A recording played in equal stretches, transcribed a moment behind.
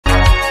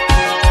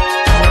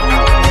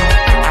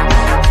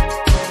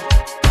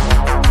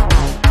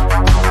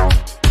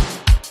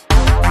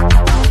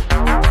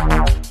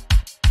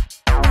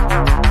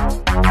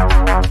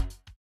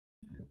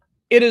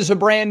It is a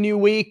brand new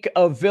week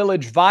of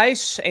Village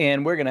Vice,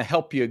 and we're going to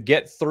help you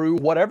get through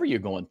whatever you're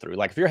going through.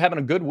 Like if you're having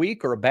a good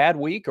week or a bad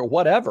week or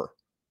whatever,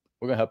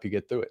 we're going to help you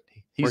get through it.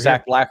 He's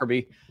Zach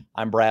Blackerby.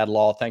 I'm Brad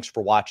Law. Thanks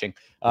for watching.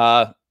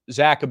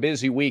 Zach, a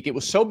busy week. It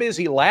was so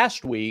busy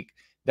last week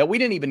that we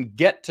didn't even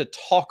get to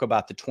talk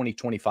about the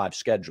 2025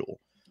 schedule.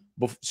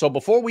 So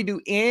before we do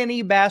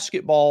any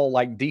basketball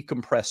like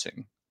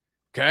decompressing,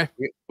 okay,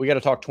 we got to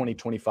talk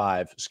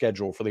 2025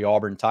 schedule for the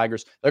Auburn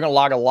Tigers. They're going to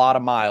log a lot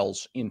of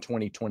miles in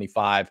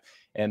 2025,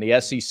 and the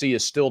SEC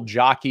is still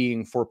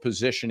jockeying for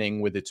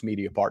positioning with its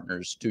media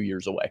partners 2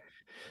 years away.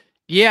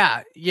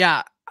 Yeah.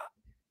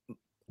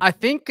 I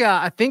think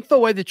the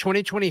way the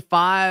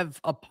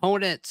 2025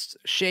 opponents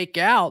shake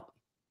out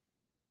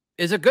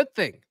is a good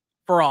thing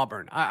for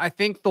Auburn. I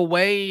think the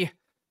way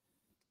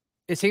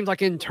it seems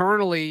like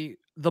internally,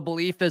 the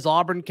belief is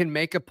Auburn can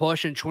make a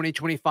push in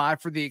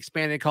 2025 for the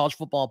expanded college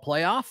football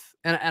playoff.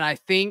 And I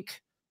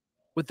think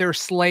with their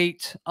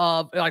slate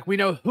of, like, we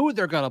know who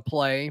they're going to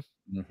play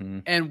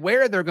and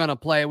where they're going to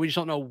play. We just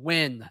don't know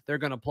when they're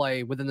going to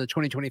play within the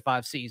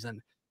 2025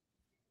 season.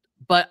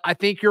 But I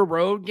think your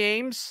road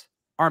games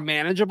are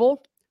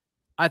manageable.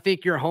 I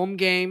think your home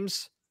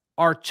games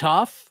are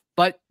tough,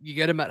 but you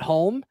get them at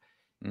home.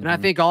 And I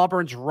think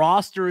Auburn's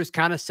roster is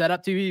kind of set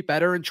up to be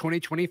better in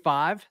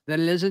 2025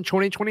 than it is in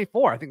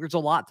 2024. I think there's a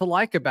lot to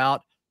like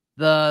about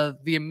the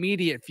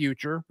immediate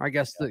future, I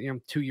guess,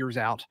 2 years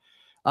out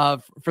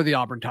for the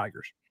Auburn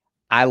Tigers.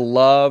 I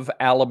love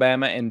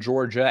Alabama and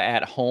Georgia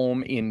at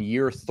home in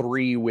year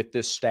 3 with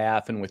this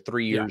staff and with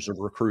 3 years of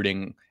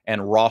recruiting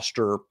and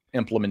roster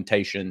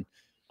implementation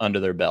under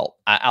their belt.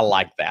 I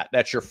like that.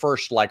 That's your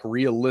first like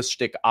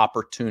realistic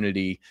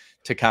opportunity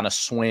to kind of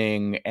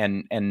swing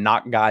and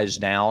knock guys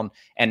down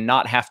and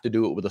not have to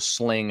do it with a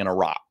sling and a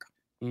rock.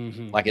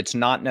 Like it's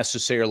not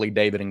necessarily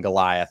David and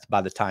Goliath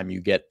by the time you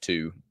get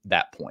to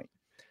that point.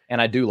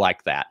 And I do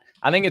like that.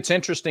 I think it's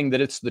interesting that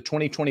it's the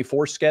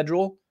 2024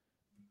 schedule,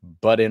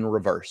 but in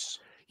reverse.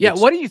 Yeah,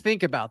 what do you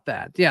think about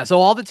that? Yeah, so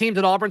all the teams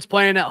that Auburn's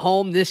playing at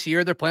home this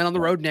year, they're playing on the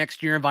road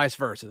next year and vice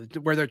versa.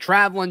 Where they're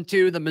traveling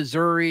to, the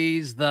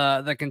Missouris,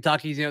 the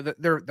Kentuckys,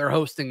 they're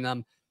hosting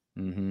them.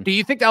 Do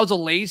you think that was a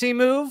lazy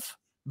move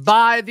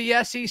by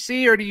the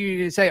SEC, or do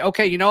you say,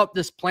 okay, you know what,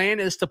 this plan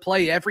is to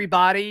play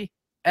everybody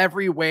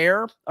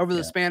everywhere over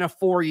the span of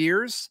 4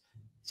 years,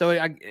 so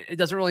it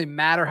doesn't really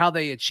matter how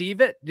they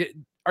achieve it?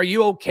 Are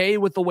you okay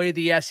with the way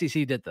the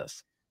SEC did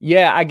this?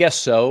 Yeah, I guess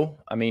so.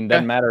 I mean,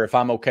 doesn't matter if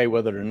I'm okay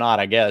with it or not.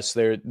 I guess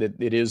it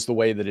is the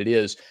way that it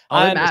is.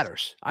 It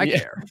matters. I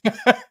care.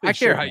 I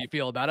care how you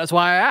feel about it. That's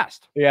why I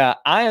asked. Yeah,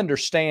 I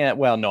understand.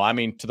 Well, no, I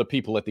mean to the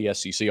people at the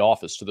SEC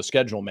office, to the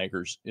schedule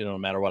makers. No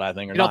matter what I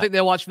think or not. You don't think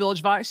they'll watch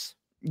Village Vice?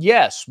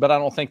 Yes, but I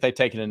don't think they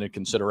take it into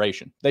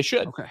consideration. They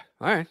should. Okay.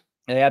 All right.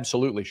 They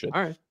absolutely should.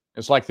 All right.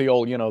 It's like the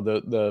old,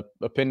 the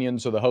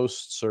opinions of the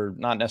hosts are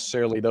not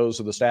necessarily those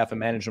of the staff and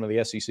management of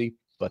the SEC,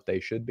 but they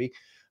should be.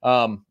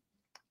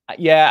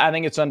 Yeah, I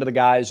think it's under the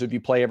guise of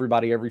you play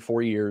everybody every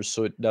 4 years,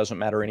 so it doesn't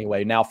matter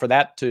anyway. Now, for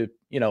that to,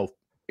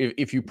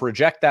 if you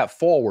project that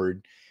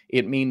forward,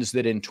 it means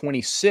that in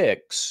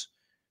 26,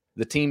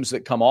 the teams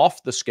that come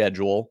off the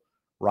schedule,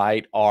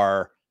 right,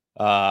 are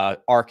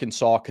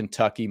Arkansas,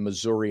 Kentucky,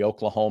 Missouri,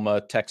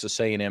 Oklahoma, Texas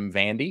A&M,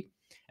 Vandy.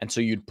 And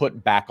so you'd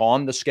put back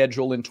on the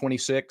schedule in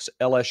 26,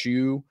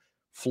 LSU,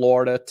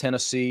 Florida,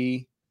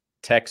 Tennessee,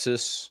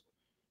 Texas,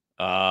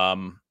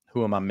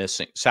 who am I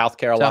missing? South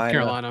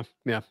Carolina.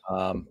 Yeah.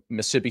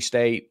 Mississippi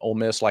State, Ole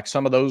Miss. Like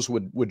some of those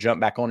would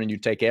jump back on, and you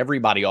take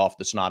everybody off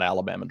that's not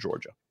Alabama,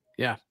 Georgia.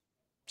 Yeah.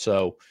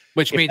 So,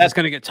 which means it's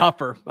going to get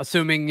tougher,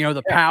 assuming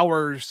the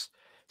powers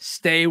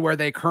stay where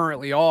they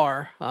currently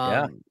are.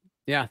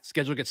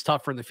 Schedule gets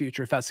tougher in the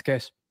future if that's the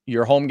case.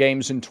 Your home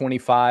games in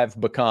 25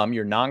 become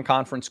your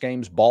non-conference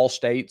games: Ball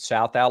State,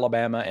 South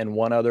Alabama, and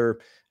one other,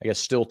 I guess,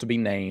 still to be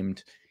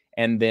named,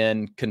 and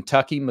then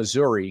Kentucky,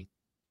 Missouri,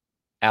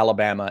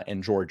 Alabama,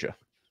 and Georgia.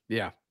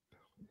 Yeah.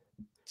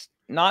 It's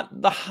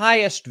not the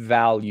highest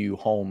value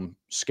home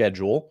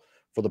schedule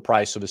for the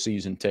price of a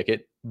season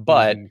ticket,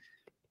 but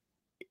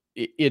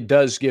it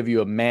does give you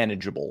a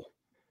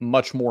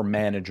much more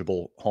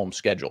manageable home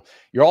schedule.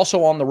 You're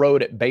also on the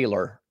road at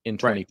Baylor in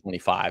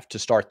 2025 to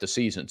start the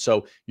season.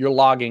 So you're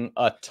logging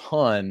a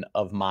ton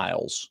of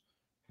miles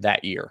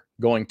that year,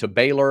 going to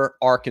Baylor,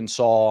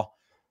 Arkansas,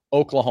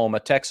 Oklahoma,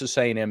 Texas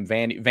A&M,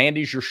 Vandy.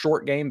 Vandy's your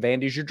short game.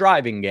 Vandy's your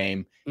driving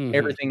game.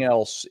 Everything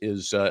else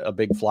is a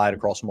big flight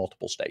across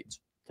multiple states.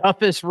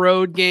 Toughest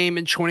road game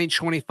in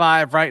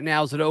 2025 right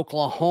now, is it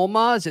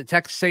Oklahoma? Is it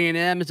Texas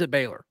A&M? Is it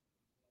Baylor?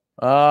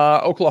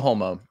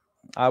 Oklahoma.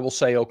 I will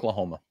say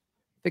Oklahoma.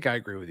 I think I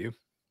agree with you.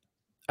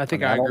 I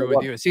agree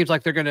with you. It seems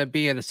like they're going to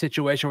be in a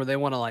situation where they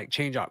want to like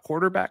change out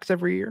quarterbacks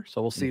every year.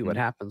 So we'll see what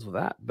happens with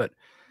that. But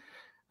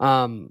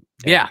I'm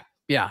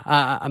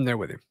there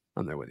with you.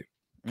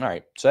 All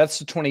right. So that's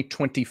the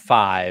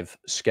 2025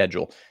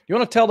 schedule. You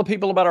want to tell the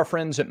people about our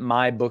friends at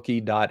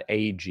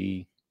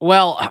mybookie.ag?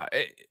 Well,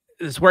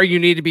 it's where you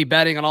need to be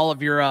betting on all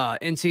of your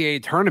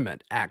NCAA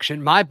tournament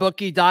action.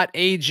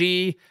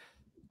 Mybookie.ag.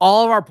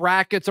 All of our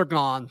brackets are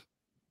gone.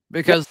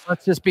 because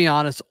let's just be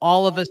honest,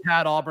 all of us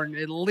had Auburn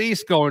at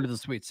least going to the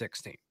Sweet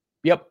 16.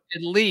 Yep.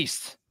 At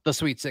least the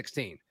Sweet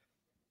 16.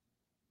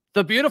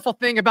 The beautiful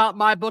thing about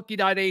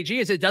mybookie.ag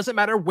is it doesn't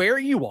matter where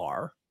you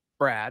are,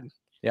 Brad.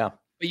 Yeah.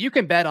 But you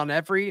can bet on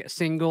every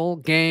single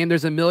game.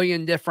 There's a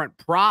million different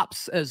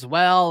props as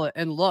well.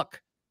 And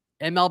look,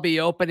 MLB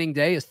opening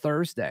day is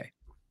Thursday.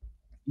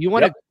 You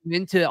want to go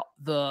into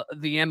the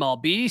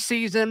MLB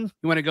season.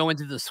 You want to go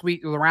into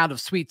the round of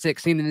Sweet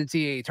 16 in the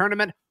NCAA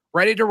tournament,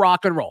 ready to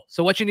rock and roll.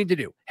 So what you need to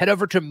do, head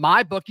over to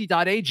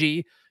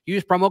mybookie.ag,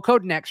 use promo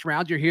code next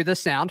round. You'll hear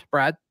this sound,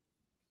 Brad.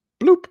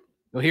 Bloop.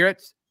 You'll hear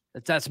it.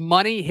 That's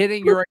money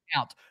hitting your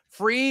account.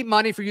 Free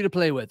money for you to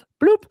play with.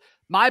 Bloop.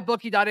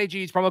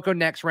 Mybookie.ag's promo code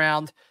next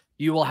round.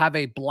 You will have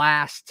a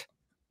blast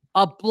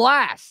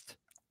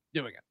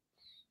doing it.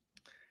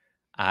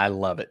 I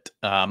love it.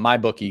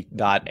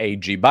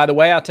 Mybookie.ag. By the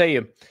way, I'll tell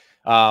you,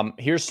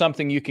 here's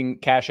something you can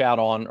cash out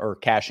on or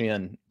cash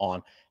in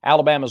on.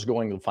 Alabama's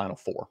going to the Final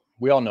Four.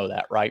 We all know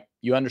that, right?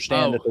 You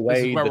understand that the way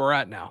this is where we're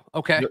at now.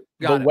 Okay.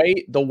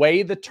 The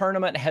way the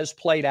tournament has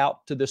played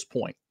out to this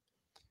point,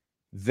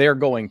 they're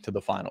going to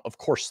the final. Of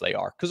course they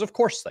are, because of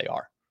course they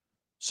are.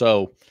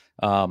 So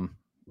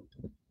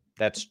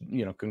that's,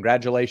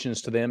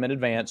 congratulations to them in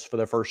advance for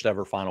their first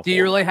ever Final Four. Do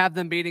you really have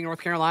them beating North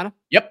Carolina?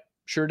 Yep,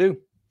 sure do.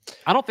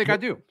 I don't think I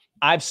do.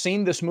 I've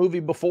seen this movie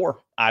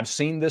before. I've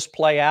seen this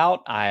play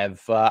out.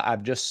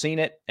 I've just seen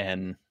it,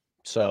 and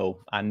so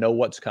I know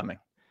what's coming.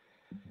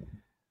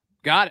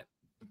 Got it.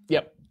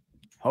 Yep.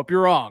 Hope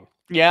you're wrong.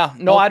 Yeah.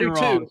 No, I do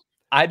too.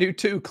 I do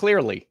too,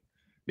 clearly.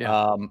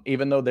 Yeah.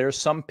 Even though there's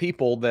some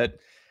people that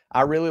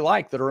I really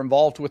like that are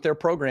involved with their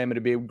program,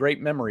 it'd be a great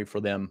memory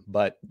for them.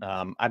 But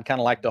I'd kind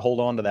of like to hold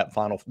on to that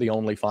the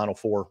only Final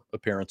Four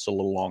appearance a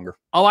little longer.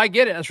 Oh, I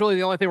get it. That's really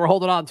the only thing we're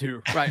holding on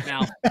to right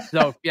now.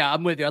 So yeah,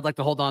 I'm with you. I'd like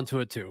to hold on to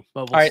it too,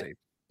 but we'll see.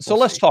 So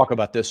let's talk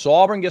about this. So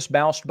Auburn gets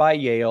bounced by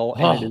Yale,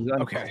 and it is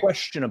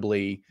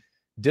unquestionably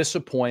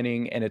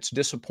disappointing, and it's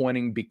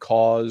disappointing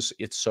because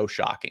it's so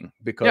shocking.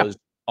 Because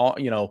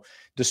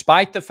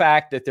despite the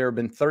fact that there have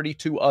been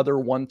 32 other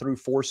 1 through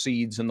 4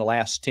 seeds in the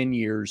last 10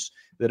 years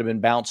that have been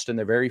bounced in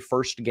their very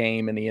first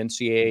game in the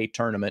NCAA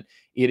tournament,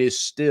 it is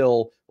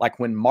still like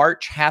when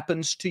March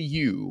happens to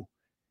you,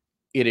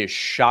 it is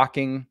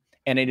shocking.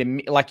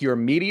 And like your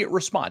immediate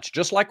response,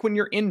 just like when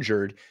you're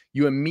injured,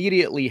 you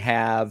immediately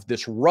have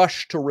this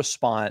rush to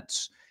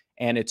response,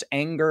 and it's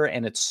anger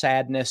and it's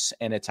sadness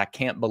and it's, I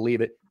can't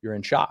believe it. You're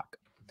in shock.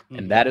 Mm-hmm.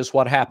 And that is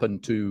what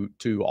happened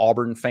to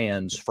Auburn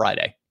fans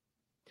Friday.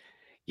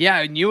 Yeah,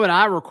 and you and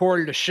I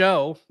recorded a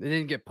show. It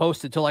didn't get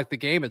posted till like the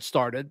game had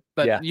started,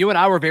 but you and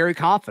I were very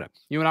confident.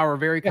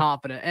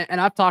 Confident.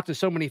 And I've talked to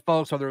so many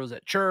folks, whether it was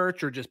at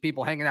church or just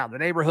people hanging out in the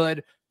neighborhood.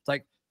 It's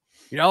like,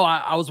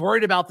 I was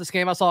worried about this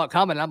game. I saw it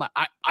coming. I'm like,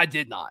 I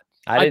did not.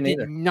 I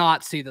did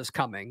not see this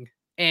coming.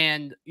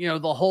 And,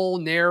 the whole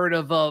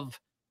narrative of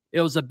it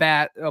was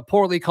a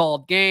poorly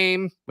called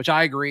game, which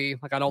I agree.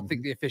 Like, I don't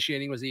think the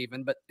officiating was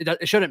even, but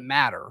it shouldn't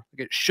matter.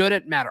 Like, it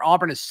shouldn't matter.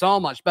 Auburn is so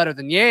much better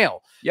than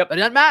Yale. Yep. But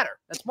it doesn't matter.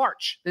 That's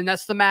March. Then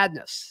that's the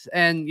madness.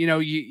 And,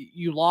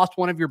 you lost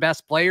one of your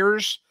best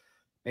players,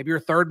 maybe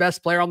your third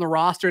best player on the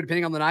roster,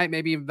 depending on the night,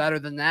 maybe even better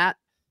than that.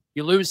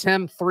 You lose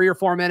him 3 or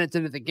 4 minutes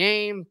into the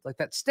game. Like,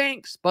 that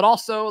stinks. But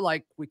also,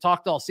 like, we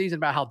talked all season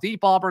about how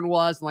deep Auburn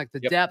was and, like,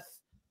 the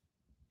depth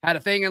had a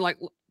thing. And, like,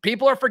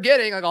 people are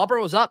forgetting, like,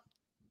 Auburn was up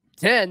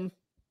 10,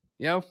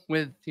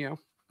 with,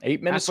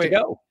 8 minutes to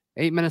go.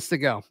 8 minutes to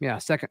go. Yeah.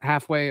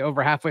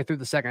 Over halfway through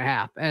the second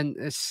half. And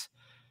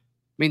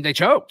they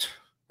choked.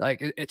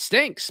 Like, it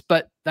stinks,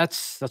 but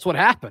that's what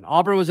happened.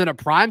 Auburn was in a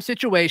prime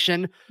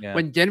situation.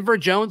 When Denver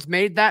Jones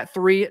made that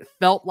 3, it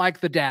felt like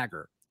the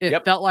dagger.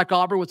 It felt like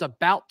Auburn was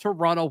about to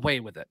run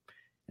away with it.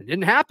 It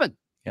didn't happen.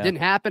 It didn't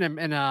happen.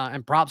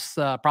 And props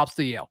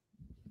to Yale.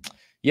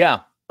 Yeah.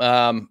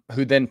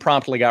 Who then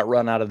promptly got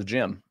run out of the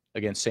gym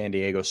against San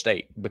Diego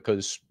State,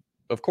 because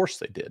of course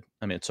they did.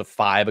 I mean, it's a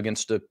 5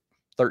 against a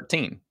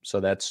 13. So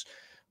that's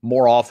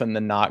more often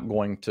than not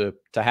going to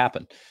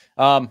happen.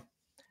 I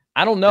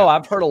don't know.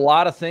 I've heard a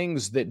lot of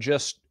things that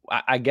just,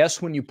 I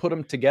guess when you put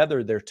them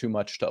together, they're too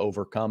much to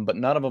overcome, but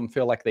none of them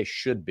feel like they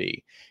should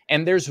be.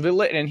 And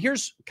and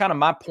here's kind of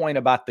my point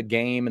about the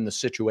game and the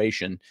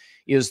situation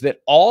is that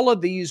all of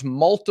these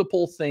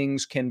multiple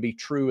things can be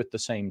true at the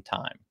same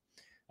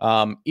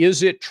time.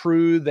 Is it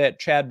true that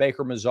Chad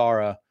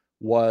Baker-Mazara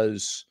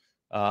was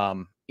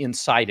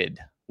incited?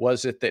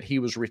 Was it that he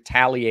was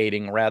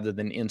retaliating rather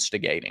than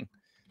instigating?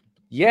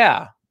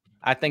 Yeah,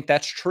 I think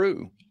that's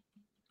true.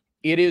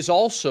 It is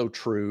also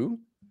true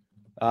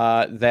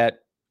that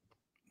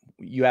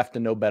you have to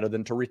know better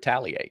than to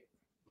retaliate.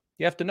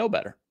 You have to know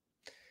better.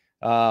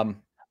 Oh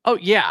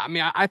yeah. I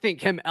mean, I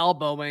think him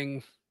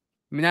elbowing,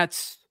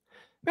 it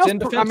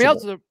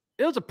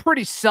was a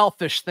pretty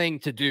selfish thing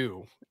to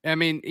do. I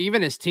mean,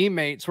 even his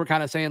teammates were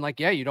kind of saying like,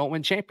 yeah, you don't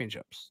win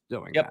championships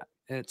doing that.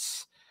 It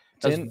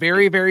was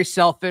very, very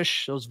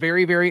selfish. It was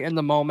very, very in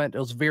the moment. It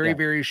was very,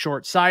 very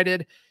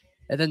short-sighted.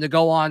 And then to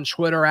go on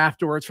Twitter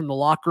afterwards from the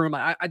locker room,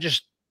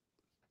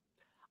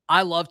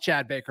 I love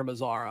Chad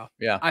Baker-Mazara.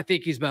 Yeah. I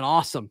think he's been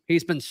awesome.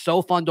 He's been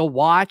so fun to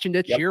watch and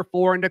to cheer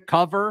for and to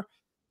cover.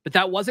 But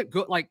that wasn't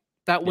good. Like,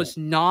 that was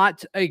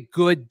not a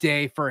good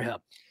day for him.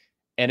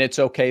 And it's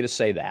okay to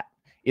say that.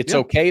 It's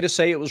okay to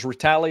say it was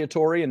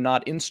retaliatory and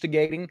not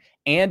instigating.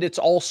 And it's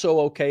also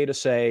okay to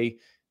say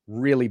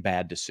really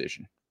bad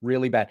decision.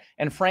 Really bad.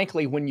 And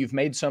frankly, when you've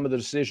made some of the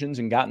decisions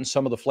and gotten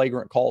some of the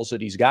flagrant calls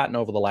that he's gotten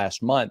over the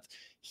last month,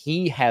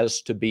 he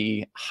has to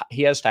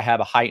have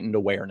a heightened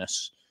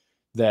awareness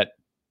that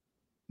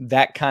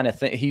kind of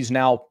thing. He's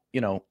now,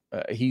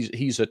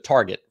 he's a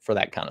target for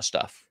that kind of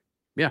stuff.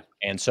 Yeah.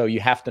 And so you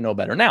have to know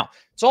better. Now,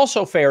 it's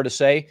also fair to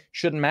say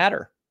shouldn't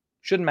matter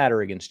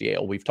against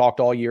Yale. We've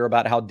talked all year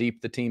about how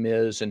deep the team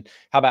is and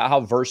how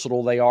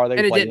versatable they are.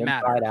 They play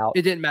inside out.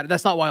 It didn't matter.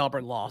 That's not why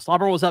Auburn lost.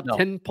 Auburn was up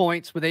 10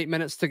 points with 8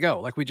 minutes to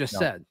go, like we just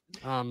said.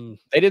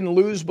 They didn't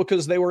lose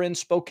because they were in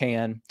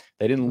Spokane.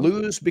 They didn't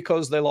lose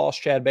because they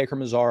lost Chad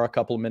Baker-Mazara a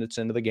couple of minutes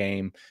into the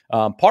game.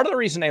 Part of the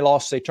reason they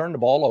lost, they turned the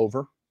ball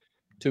over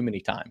too many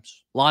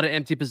times. A lot of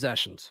empty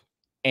possessions.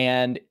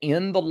 And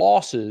in the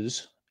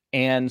losses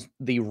and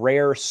the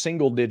rare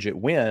single-digit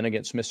win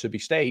against Mississippi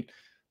State,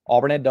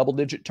 Auburn had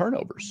double-digit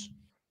turnovers.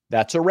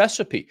 That's a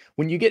recipe.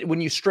 When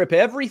you strip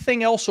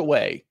everything else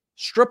away,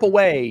 strip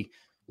away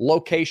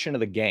location of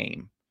the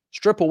game,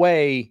 strip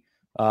away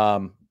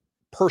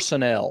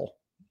personnel,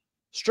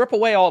 strip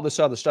away all this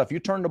other stuff. You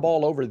turn the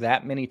ball over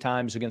that many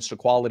times against a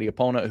quality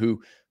opponent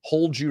who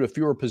holds you to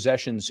fewer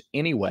possessions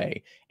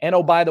anyway. And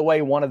oh, by the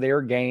way, one of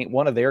their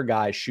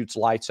guys shoots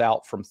lights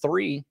out from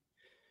 3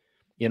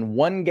 in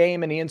one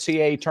game in the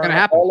NCAA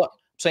tournament.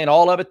 Saying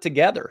all of it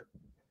together.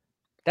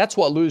 That's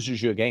what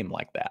loses you a game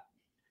like that.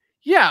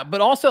 Yeah,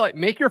 but also like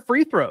make your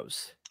free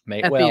throws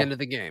at the end of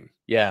the game.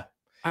 Yeah.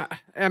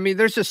 I mean,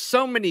 there's just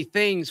so many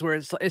things where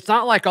it's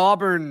not like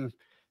Auburn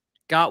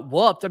got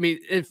whooped. I mean,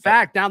 in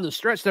fact, down the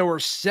stretch, there were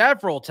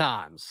several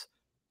times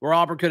where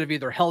Auburn could have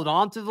either held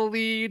on to the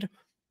lead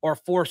or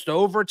forced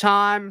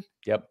overtime.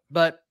 Yep.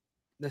 But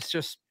this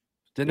just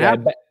didn't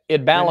happen.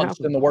 It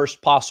balanced in the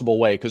worst possible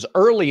way because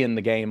early in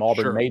the game,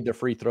 Auburn made the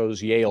free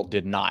throws. Yale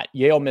did not.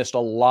 Yale missed a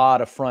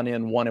lot of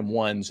front-end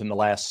 1-and-1s in the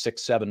last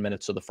 6-7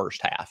 minutes of the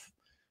first half.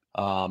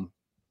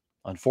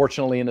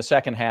 Unfortunately, in the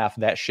second half,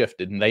 that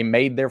shifted, and they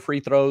made their free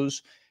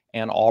throws,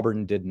 and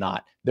Auburn did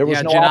not. There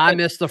was no Janai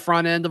missed the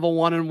front end of a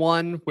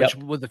 1-and-1, which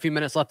with a few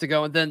minutes left to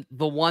go. And then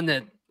the one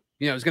that,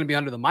 is going to be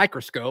under the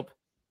microscope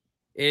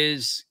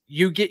is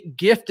you get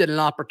gifted an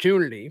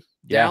opportunity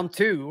down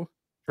to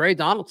Trey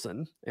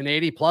Donaldson, an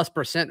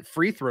 80+%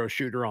 free throw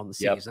shooter on the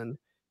season.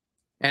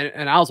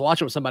 And I was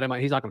watching with somebody, I'm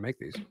like, he's not going to make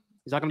these.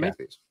 He's not going to make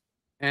these.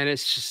 And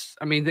it's just,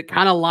 I mean, that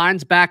kind of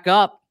lines back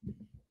up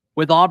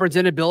with Auburn's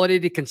inability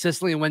to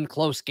consistently win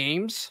close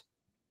games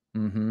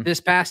this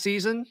past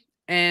season.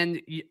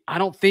 And I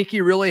don't think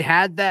you really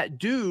had that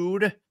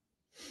dude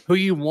who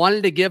you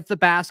wanted to give the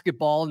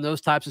basketball in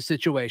those types of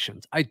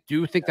situations. I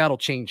do think that'll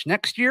change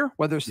next year,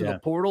 whether it's in the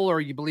portal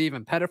or you believe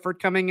in Pettiford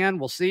coming in.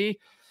 We'll see.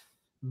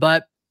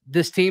 But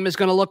this team is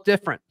going to look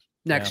different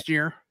next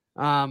year,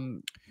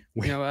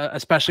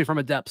 especially from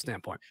a depth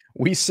standpoint.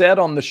 We said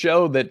on the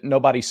show that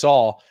nobody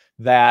saw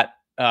that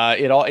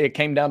it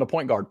came down to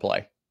point guard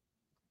play.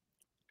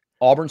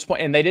 Auburn's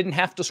point, and they didn't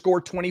have to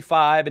score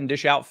 25 and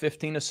dish out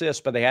 15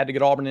 assists, but they had to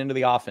get Auburn into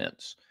the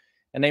offense.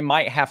 And they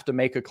might have to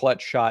make a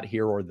clutch shot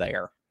here or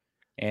there.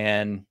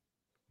 And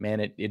man,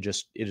 it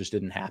just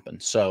didn't happen.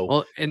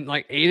 So and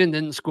like Aiden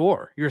didn't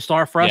score. Your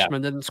star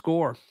freshman didn't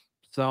score.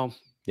 So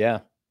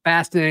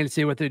fascinating to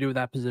see what they do with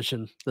that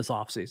position this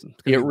offseason.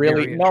 It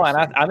really, and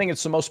I think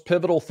it's the most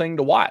pivotal thing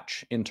to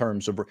watch in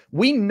terms of,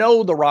 we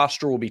know the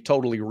roster will be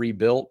totally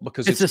rebuilt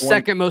because it's the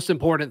second most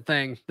important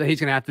thing that he's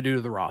going to have to do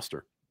to the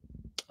roster.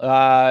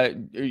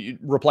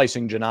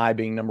 Replacing Janai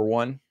being number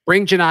one.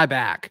 Bring Janai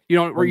back.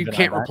 You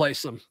can't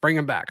replace him. Bring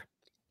him back.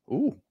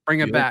 Ooh, bring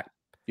him back.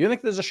 You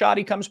think there's a shot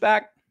he comes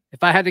back?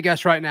 If I had to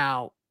guess right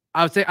now,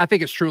 I would say I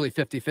think it's truly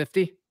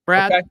 50-50,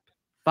 Brad. If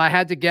I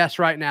had to guess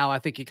right now, I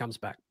think he comes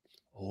back.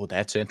 Oh,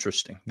 that's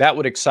interesting. That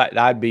would excite.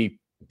 I'd be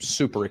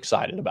super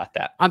excited about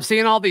that. I'm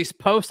seeing all these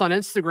posts on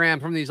Instagram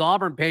from these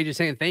Auburn pages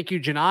saying, thank you,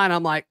 Janai. And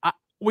I'm like,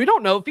 we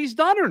don't know if he's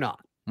done or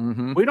not.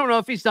 We don't know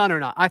if he's done or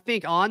not. I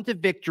think On to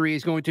Victory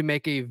is going to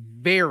make a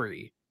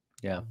very,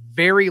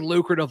 very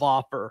lucrative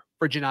offer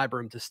for Janai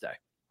Broome to stay.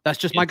 That's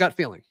just my gut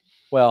feeling.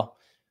 Well,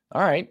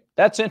 all right.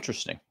 That's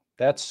interesting.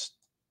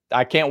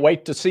 I can't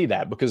wait to see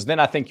that, because then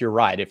I think you're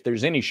right. If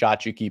there's any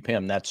shot you keep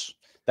him, that's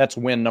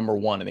win number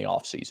one in the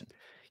offseason.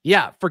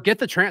 Yeah. Forget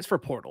the transfer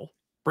portal.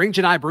 Bring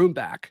Janai Broome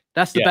back.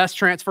 That's the best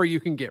transfer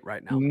you can get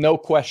right now. No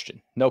question.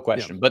 No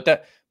question.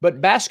 But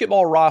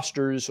basketball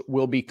rosters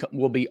will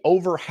be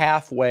over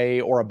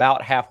halfway or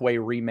about halfway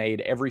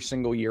remade every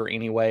single year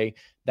anyway.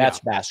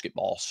 That's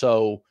basketball.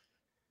 So,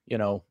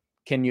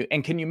 can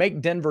you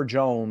make Denver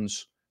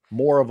Jones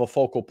more of a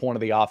focal point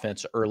of the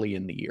offense early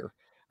in the year?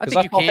 I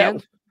think you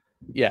can.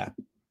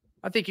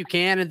 I think you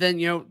can. And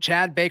then,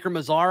 Chad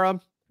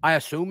Baker-Mazara, I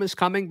assume, is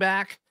coming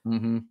back.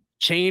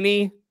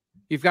 Chaney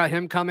You've got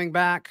him coming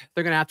back.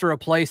 They're going to have to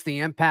replace the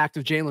impact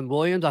of Jalen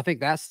Williams. I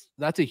think that's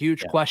a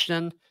huge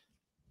question.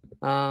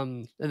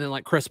 And then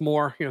like Chris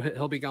Moore,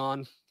 he'll be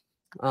gone.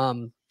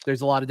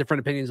 There's a lot of different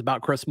opinions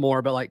about Chris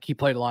Moore, but like he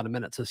played a lot of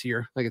minutes this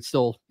year. Like you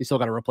still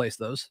got to replace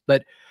those.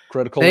 But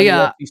critical in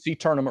the SEC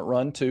tournament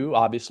run too,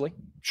 obviously.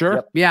 Sure.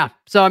 Yep. Yeah.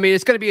 So I mean,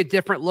 it's going to be a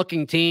different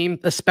looking team,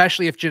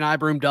 especially if Janai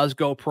Broom does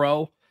go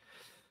pro.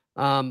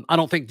 I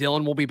don't think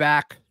Dylan will be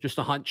back. Just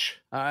a hunch.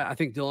 I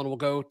think Dylan will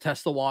go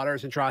test the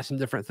waters and try some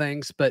different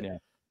things. But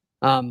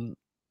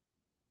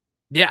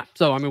yeah.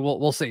 So I mean,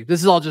 we'll see.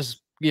 This is all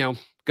just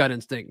gut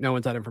instinct, no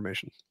inside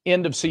information.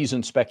 End of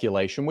season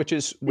speculation, which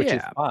is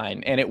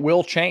fine, and it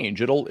will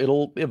change.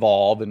 It'll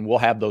evolve, and we'll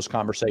have those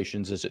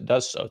conversations as it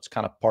does so. It's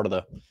kind of part of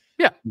the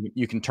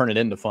you can turn it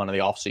into fun in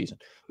the off season.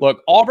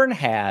 Look, Auburn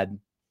had,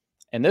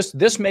 and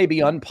this may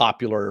be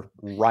unpopular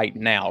right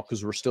now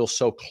because we're still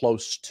so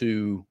close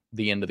to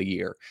the end of the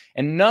year,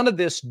 and none of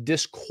this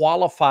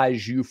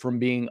disqualifies you from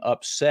being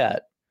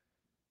upset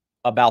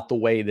about the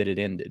way that it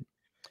ended.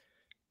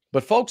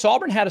 But folks,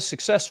 Auburn had a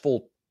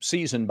successful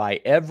season by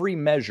every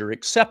measure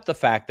except the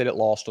fact that it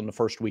lost on the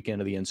first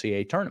weekend of the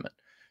NCAA tournament.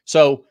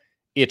 So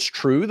it's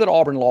true that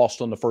Auburn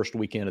lost on the first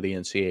weekend of the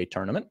NCAA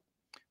tournament,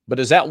 but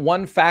is that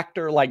one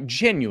factor, like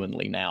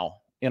genuinely now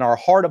in our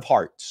heart of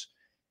hearts,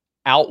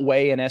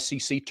 outweigh an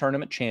SEC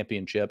tournament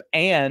championship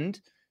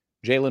and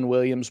Jalen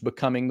Williams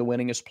becoming the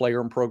winningest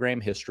player in program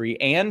history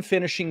and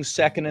finishing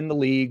second in the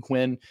league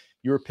when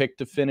you were picked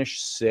to finish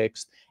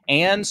sixth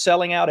and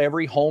selling out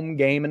every home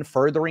game and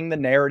furthering the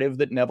narrative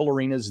that Neville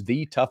Arena is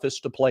the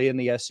toughest to play in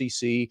the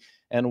SEC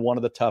and one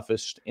of the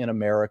toughest in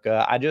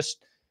America? I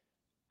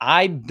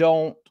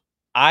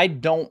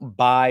don't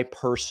buy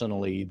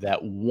personally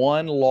that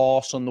one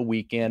loss on the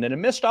weekend and a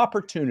missed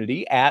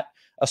opportunity at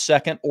a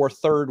second or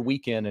third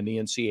weekend in the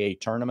NCAA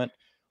tournament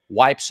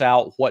wipes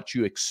out what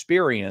you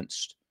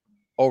experienced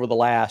over the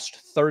last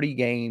 30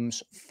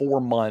 games,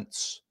 4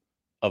 months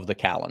of the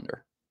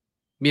calendar.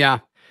 Yeah.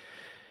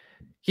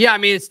 Yeah, I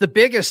mean, it's the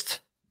biggest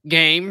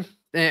game,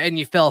 and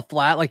you fell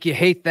flat. Like, you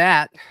hate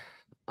that.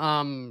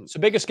 It's the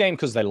biggest game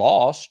because they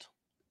lost.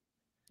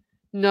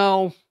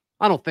 No,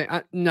 I don't think.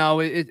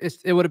 No, it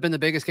would have been the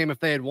biggest game if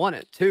they had won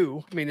it,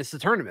 too. I mean, it's the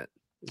tournament.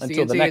 It's the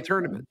NCAA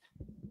tournament.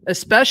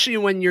 Especially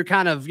when you're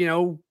kind of,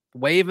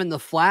 waving the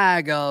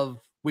flag of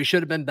we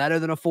should have been better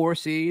than a 4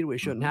 seed. We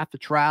shouldn't have to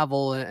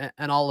travel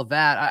and all of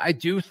that. I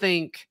do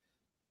think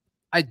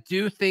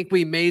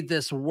we made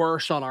this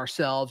worse on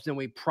ourselves than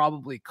we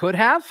probably could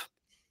have.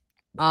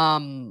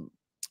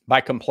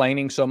 By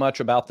complaining so much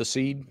about the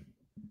seed,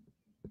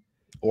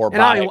 or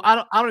I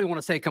don't even want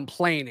to say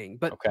complaining,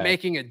 but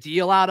making a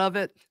deal out of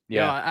it.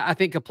 Yeah, I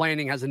think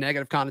complaining has a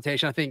negative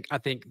connotation. I think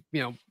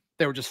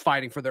they were just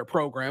fighting for their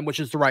program,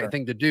 which is the right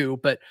thing to do.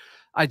 But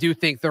I do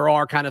think there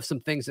are kind of some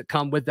things that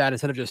come with that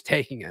instead of just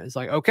taking it. It's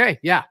like, okay,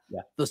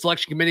 the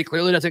selection committee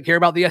clearly doesn't care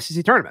about the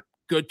SEC tournament.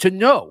 Good to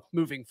know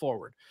moving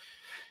forward.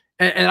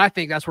 And I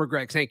think that's where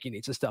Greg Sankey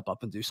needs to step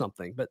up and do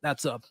something. But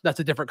that's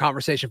a different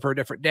conversation for a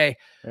different day.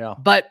 Yeah.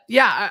 But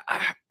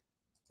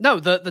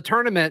no, the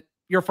tournament,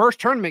 your first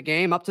tournament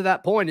game up to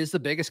that point is the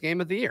biggest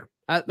game of the year.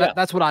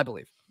 That's what I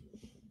believe.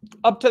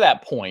 Up to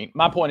that point,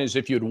 my point is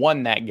if you had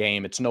won that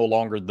game, it's no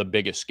longer the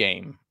biggest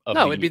game of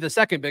the year. It'd be the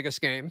second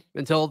biggest game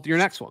until your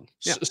next one.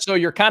 Yeah. So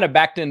you're kind of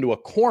backed into a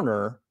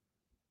corner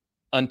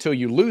until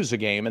you lose a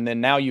game, and then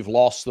now you've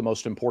lost the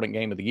most important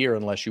game of the year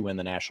unless you win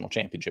the national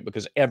championship,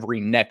 because every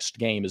next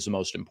game is the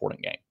most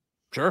important game.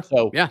 Sure.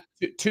 So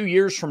 2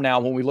 years from now,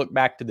 when we look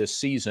back to this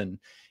season,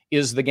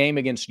 is the game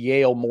against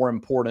Yale more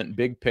important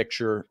big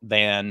picture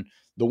than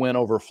the win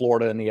over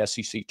Florida in the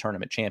SEC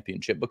tournament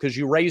championship? Because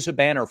you raise a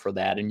banner for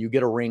that and you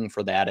get a ring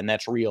for that, and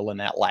that's real and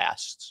that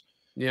lasts.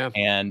 Yeah.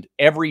 And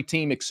every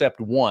team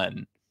except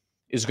one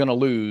is going to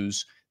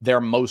lose their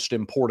most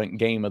important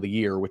game of the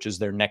year, which is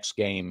their next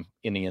game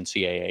in the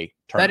NCAA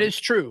tournament. That is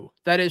true.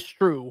 That is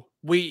true.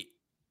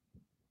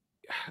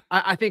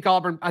 I think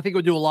Auburn, it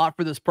would do a lot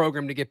for this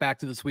program to get back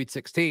to the Sweet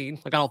 16.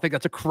 Like, I don't think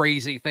that's a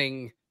crazy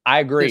thing. I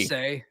agree. To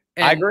say.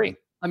 I agree.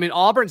 I mean,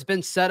 Auburn's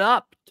been set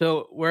up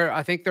to where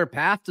I think their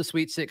path to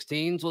Sweet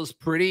 16s was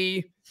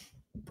pretty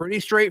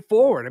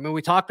straightforward. I mean,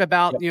 we talked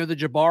about, the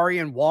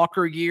Jabari and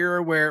Walker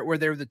year where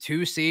they were the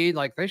 2 seed.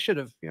 Like, they should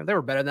have, they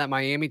were better than that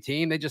Miami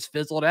team. They just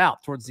fizzled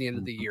out towards the end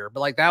of the year. But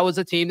like, that was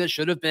a team that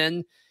should have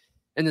been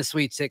in the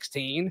Sweet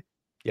 16.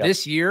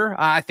 This year,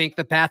 I think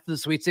the path to the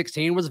Sweet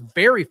 16 was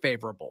very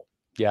favorable.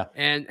 Yeah.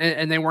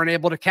 And they weren't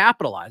able to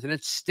capitalize, and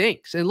it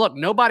stinks. And look,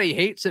 nobody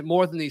hates it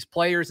more than these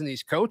players and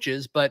these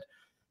coaches, but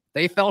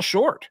they fell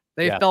short.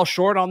 They fell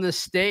short on this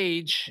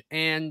stage,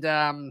 and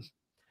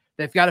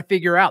they've got to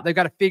figure out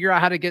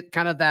how to get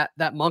kind of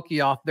that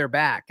monkey off their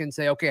back and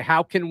say, okay,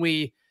 how can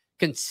we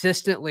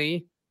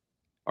consistently,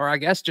 or I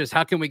guess just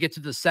how can we get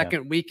to the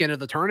second weekend of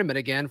the tournament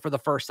again for the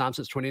first time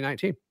since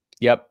 2019?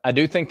 Yep. I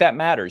do think that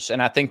matters.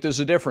 And I think there's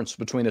a difference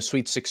between a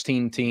Sweet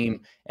 16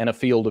 team and a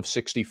field of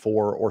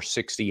 64 or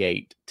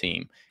 68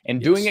 team.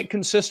 And doing it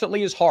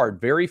consistently is hard.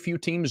 Very few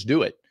teams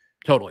do it.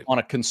 Totally. On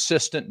a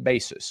consistent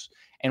basis.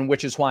 And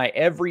which is why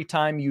every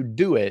time you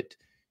do it,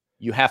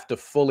 you have to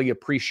fully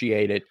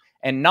appreciate it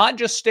and not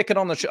just stick it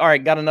on the all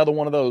right, got another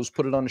one of those,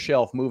 put it on the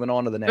shelf, moving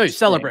on to the next. No, you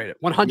celebrate it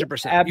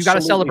 100%. You got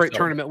to celebrate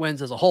tournament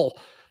wins as a whole.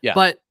 Yeah.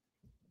 But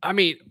I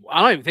mean,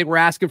 I don't even think we're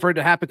asking for it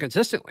to happen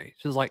consistently.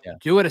 Just like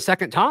do it a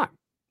second time.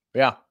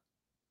 Yeah.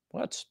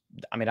 Well,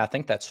 I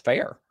think that's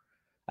fair.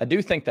 I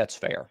do think that's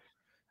fair.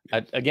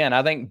 Again,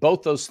 I think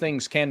both those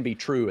things can be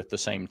true at the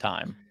same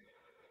time.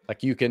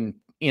 Like you can,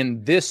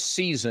 in this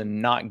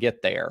season, not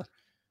get there.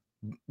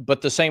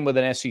 But the same with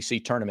an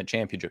SEC tournament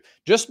championship.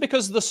 Just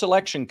because the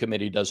selection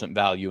committee doesn't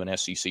value an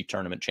SEC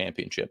tournament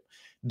championship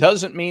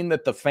doesn't mean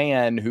that the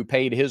fan who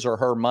paid his or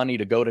her money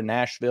to go to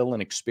Nashville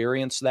and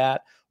experience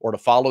that or to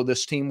follow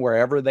this team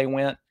wherever they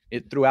went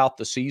throughout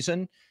the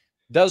season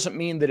doesn't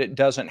mean that it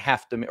doesn't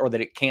have to, or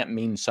that it can't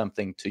mean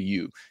something to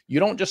you.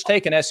 You don't just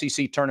take an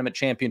SEC tournament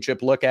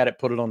championship, look at it,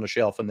 put it on the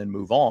shelf, and then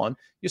move on.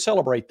 You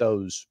celebrate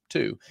those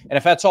too. And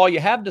if that's all you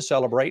have to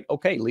celebrate,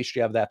 okay, at least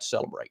you have that to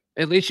celebrate.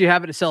 At least you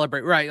have it to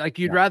celebrate, right? Like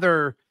you'd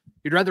rather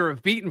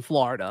have beaten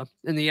Florida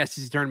in the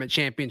SEC tournament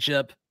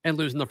championship and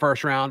lose in the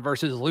first round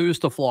versus lose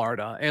to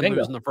Florida and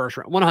lose in the first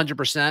round,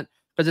 100%.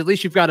 Because at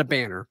least you've got a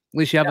banner. At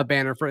least you have a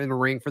banner in the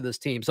ring for this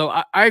team. So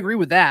I agree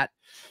with that.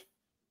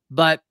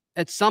 But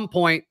at some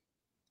point,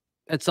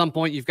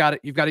 you've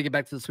got to get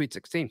back to the Sweet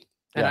 16.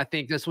 And I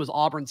think this was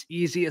Auburn's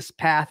easiest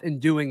path in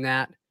doing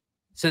that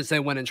since they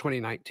went in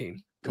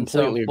 2019.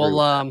 Completely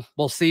agree.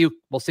 We'll see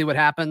what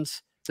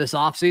happens this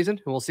offseason,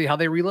 and we'll see how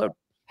they reload.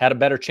 Had a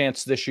better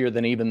chance this year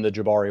than even the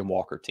Jabari and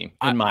Walker team.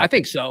 I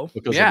think so.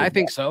 Yeah, I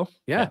think so.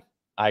 Yeah,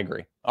 I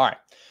agree. All right.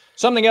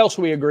 Something else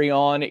we agree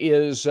on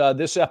is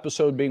this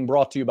episode being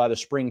brought to you by the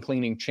spring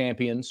cleaning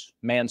champions,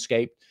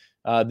 Manscaped.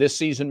 This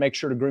season, make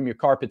sure to groom your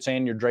carpets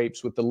and your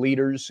drapes with the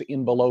leaders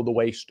in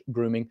below-the-waist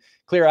grooming.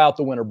 Clear out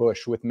the winter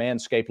bush with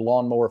Manscaped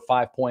Lawnmower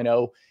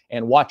 5.0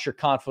 and watch your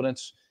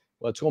confidence.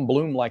 Well, it's going to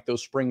bloom like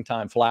those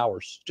springtime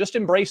flowers. Just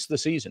embrace the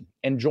season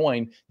and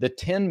join the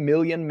 10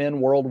 million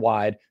men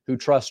worldwide who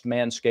trust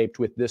Manscaped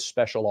with this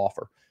special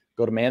offer.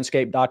 Go to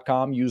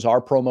manscaped.com, use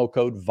our promo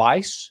code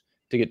VICE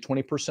to get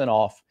 20%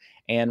 off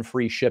and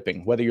free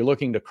shipping. Whether you're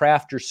looking to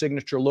craft your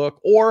signature look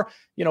or,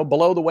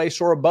 below the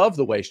waist or above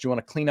the waist, you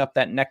want to clean up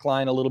that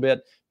neckline a little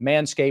bit,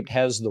 Manscaped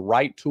has the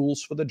right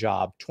tools for the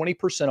job.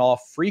 20%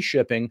 off, free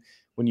shipping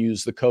when you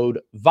use the code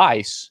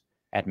VICE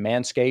at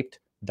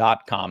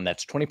manscaped.com.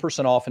 That's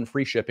 20% off and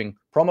free shipping.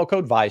 Promo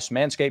code VICE,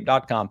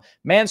 manscaped.com.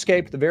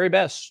 Manscaped, the very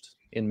best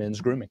in men's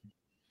grooming.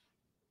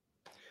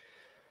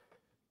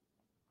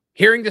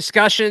 Hearing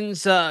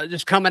discussions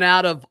just coming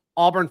out of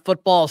Auburn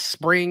football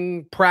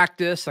spring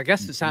practice. I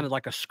guess it sounded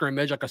like a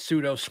scrimmage, like a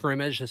pseudo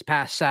scrimmage this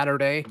past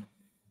Saturday.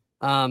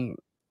 Sounds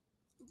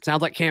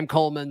like Cam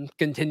Coleman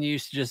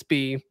continues to just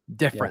be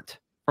different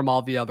from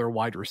all the other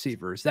wide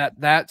receivers. That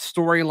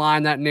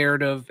storyline, that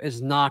narrative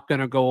is not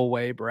going to go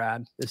away,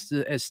 Brad.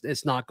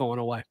 It's not going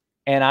away.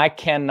 And I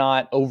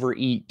cannot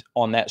overeat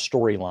on that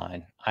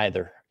storyline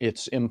either.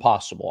 It's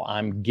impossible.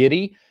 I'm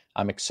giddy.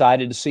 I'm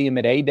excited to see him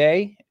at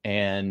A-Day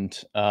and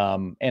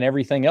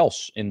everything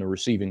else in the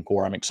receiving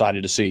core. I'm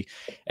excited to see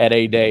at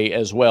A-Day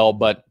as well.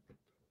 But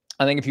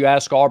I think if you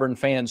ask Auburn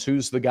fans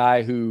who's the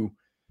guy who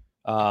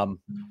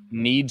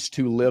needs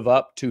to live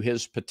up to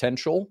his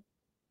potential,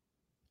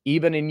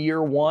 even in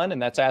year one,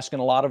 and that's asking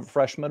a lot of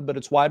freshmen, but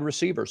it's wide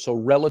receiver. So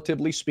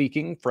relatively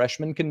speaking,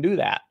 freshmen can do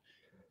that.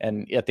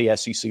 And at the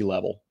SEC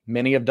level,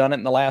 many have done it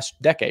in the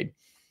last decade.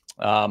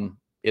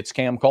 It's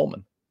Cam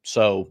Coleman.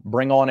 So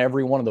bring on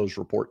every one of those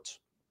reports.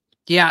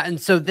 Yeah.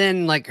 And so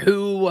then like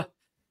who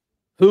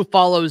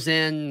follows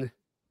in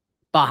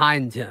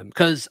behind him?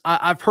 Because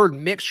I've heard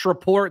mixed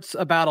reports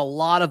about a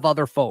lot of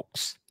other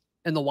folks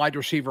in the wide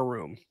receiver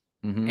room.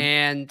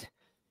 And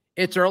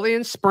it's early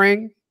in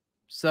spring.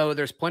 So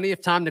there's plenty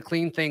of time to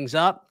clean things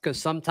up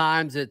because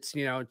sometimes it's,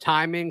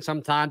 timing.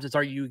 Sometimes it's,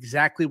 are you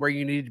exactly where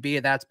you need to be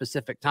at that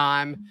specific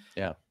time?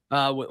 Yeah.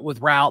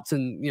 With routes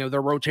and,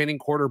 they're rotating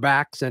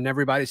quarterbacks and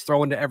everybody's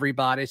throwing to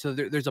everybody. So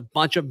there's a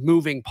bunch of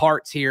moving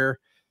parts here,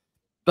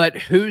 but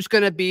who's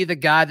going to be the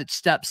guy that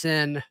steps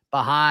in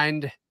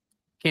behind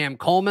Cam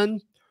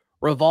Coleman?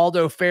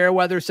 Rivaldo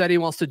Fairweather said he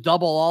wants to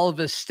double all of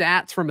his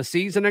stats from a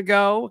season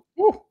ago.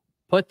 Woo.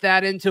 Put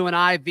that into an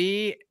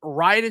IV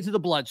right into the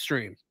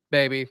bloodstream,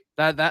 baby.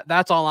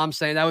 That's all I'm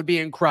saying. That would be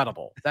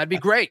incredible. That'd be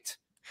great.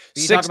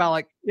 You talk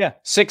about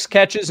 6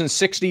 catches and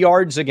 60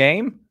 yards a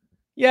game.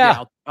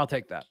 Yeah, I'll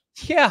take that.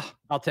 Yeah,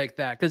 I'll take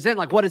that. Because then,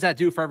 what does that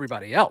do for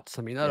everybody else?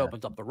 I mean, that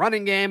opens up the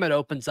running game. It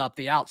opens up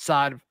the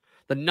outside of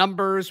the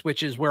numbers,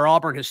 which is where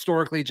Auburn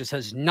historically just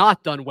has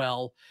not done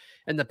well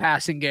in the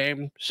passing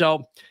game.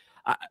 So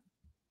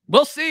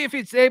we'll see if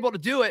he's able to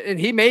do it. And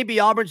he may be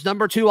Auburn's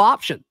number 2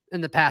 option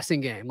in the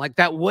passing game.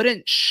 That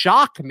wouldn't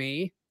shock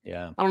me.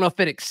 Yeah. I don't know if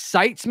it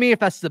excites me, if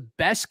that's the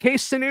best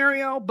case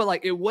scenario,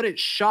 but it wouldn't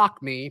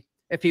shock me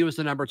if he was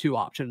the number 2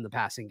 option in the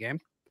passing game.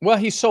 Well,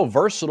 he's so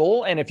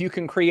versatile. And if you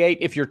can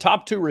if your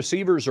top 2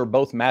 receivers are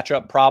both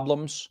matchup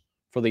problems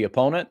for the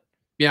opponent,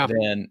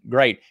 then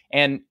great.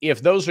 And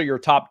if those are your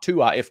top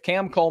 2, if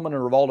Cam Coleman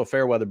and Rivaldo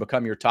Fairweather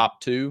become your top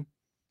 2,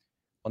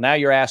 Well, now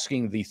you're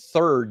asking the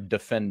third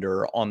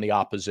defender on the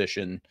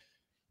opposition.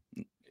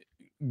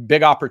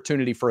 Big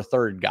opportunity for a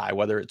third guy,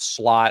 whether it's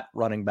slot,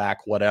 running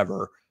back,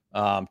 whatever,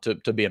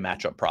 to be a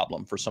matchup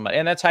problem for somebody.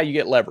 And that's how you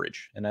get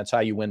leverage, and that's how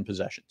you win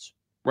possessions.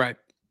 Right,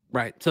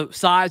 right. So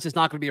size is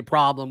not going to be a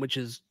problem, which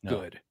is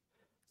good.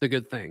 It's a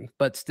good thing.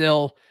 But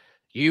still,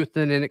 youth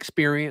and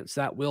inexperience,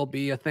 that will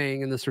be a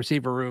thing in this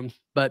receiver room.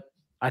 But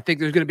I think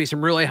there's going to be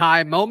some really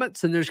high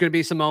moments, and there's going to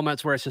be some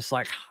moments where it's just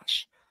like,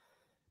 gosh,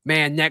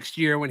 man, next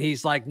year when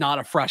he's like not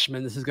a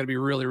freshman, this is going to be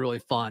really, really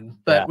fun.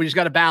 But we just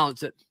got to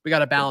balance it. We got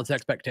to balance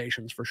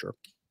expectations for sure.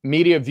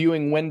 Media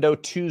viewing window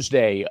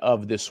Tuesday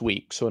of this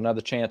week. So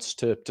another chance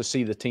to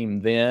see the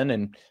team then.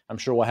 And I'm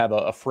sure we'll have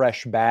a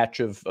fresh batch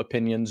of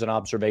opinions and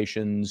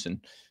observations and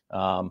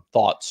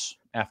thoughts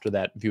after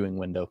that viewing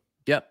window.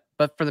 Yep.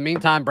 But for the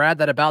meantime, Brad,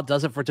 that about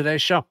does it for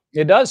today's show.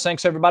 It does.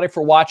 Thanks, everybody,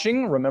 for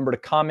watching. Remember to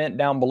comment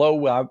down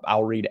below.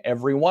 I'll read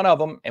every one of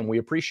them, and we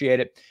appreciate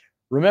it.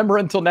 Remember,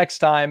 until next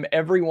time,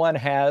 everyone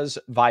has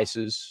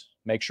vices.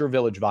 Make sure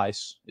Village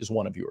Vice is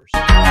one of yours.